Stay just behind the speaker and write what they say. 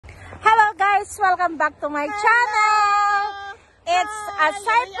guys! Welcome back to my channel! It's a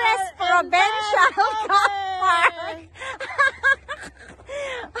Cypress Provincial Park!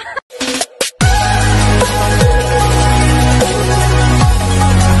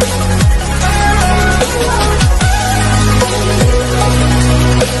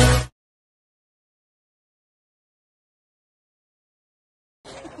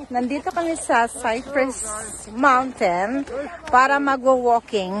 Nandito kami sa Cypress Mountain para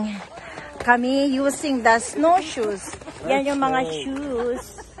mag-walking. Kami using the snowshoes. Yan yung mga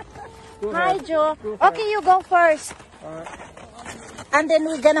shoes. Hi, Joe. Okay, you go first. And then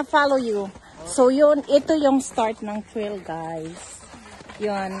we're gonna follow you. So yun, ito yung start ng trail, guys.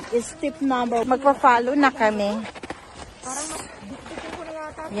 Yun, is tip number. Magpa-follow na kami.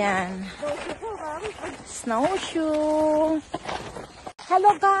 Yan. Snowshoe.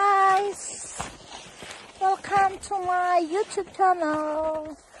 Hello guys! Welcome to my YouTube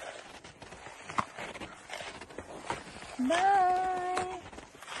channel. Bye!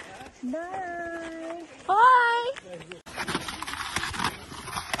 Bye! Hi!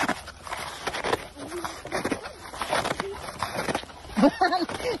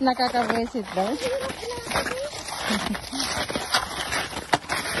 Nakaka-visit daw.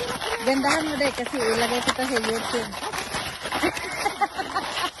 Gandahan mo dahil kasi ilagay kita sa YouTube.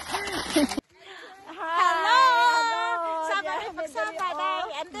 Hello! Sama rin magsama dahil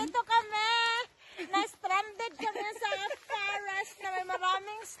andito kami. Na-stranded kami sa forest na may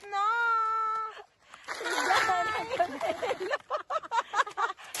maraming snow.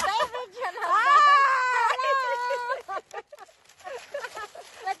 David dyan na. Hello!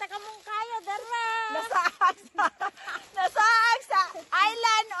 Nataka mong kayo, Dara. Nasaan sa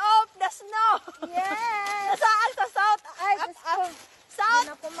island of the snow. Yes! Nasaan sa south. Ay,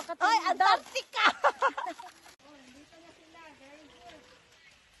 South. Ay, Antarctica.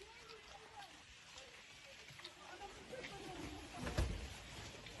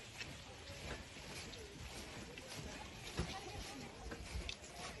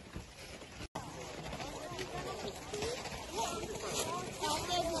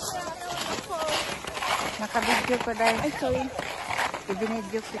 Naka-video ko dahil. Ay, sorry.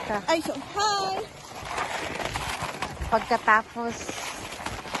 I-binidyo kita. Ay, so, hi. Pagkatapos.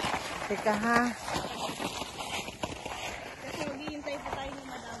 Teka ha. Kasi maghihintay po tayo ng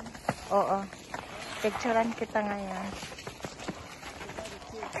madam. Oo. Picturean kita ngayon.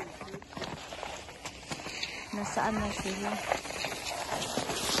 Nasaan na sila?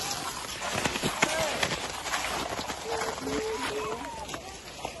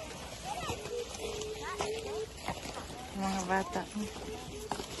 Mga bata.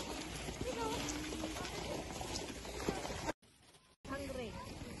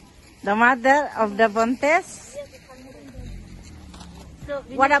 The mother of the Bontes? So,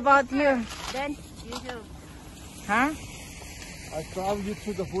 What about you? then, you do. Huh? I drive you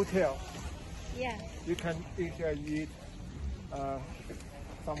to the hotel. Yeah. You can eat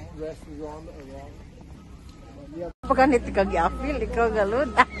some restaurant around. Pag ganito kag i-appeal, ikaw galud.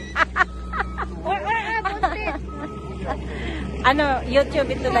 Ano,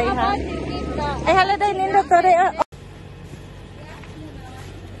 YouTube ito dahil ha? Ay, hala dahil nila to rin.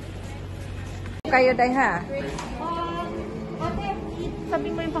 Kayo dahil ha? Ate, sabi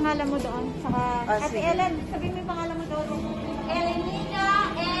mo yung pangalan mo doon. Saka, Ate sige. Ellen, sabi mo yung pangalan mo doon. Elenita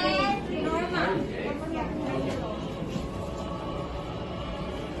and Norma.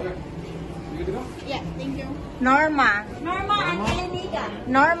 Yeah, thank you. Norma. Norma and Elenita.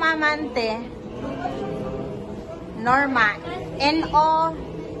 Norma Mante. Norma. N-O-R-M-A.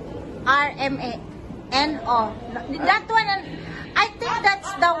 N-O. That one, I think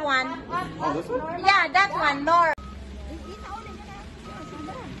that's the one. Yeah, that one. Nor.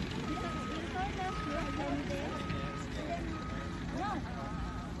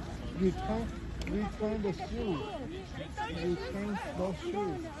 Return the shoes. Return those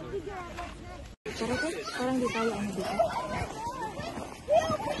shoes. Pero ito, parang di tayo ano dito.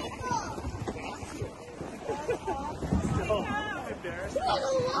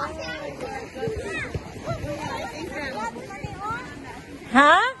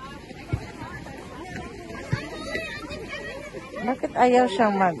 Ha? Bakit ayaw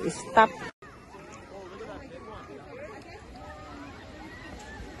siyang mag-stop?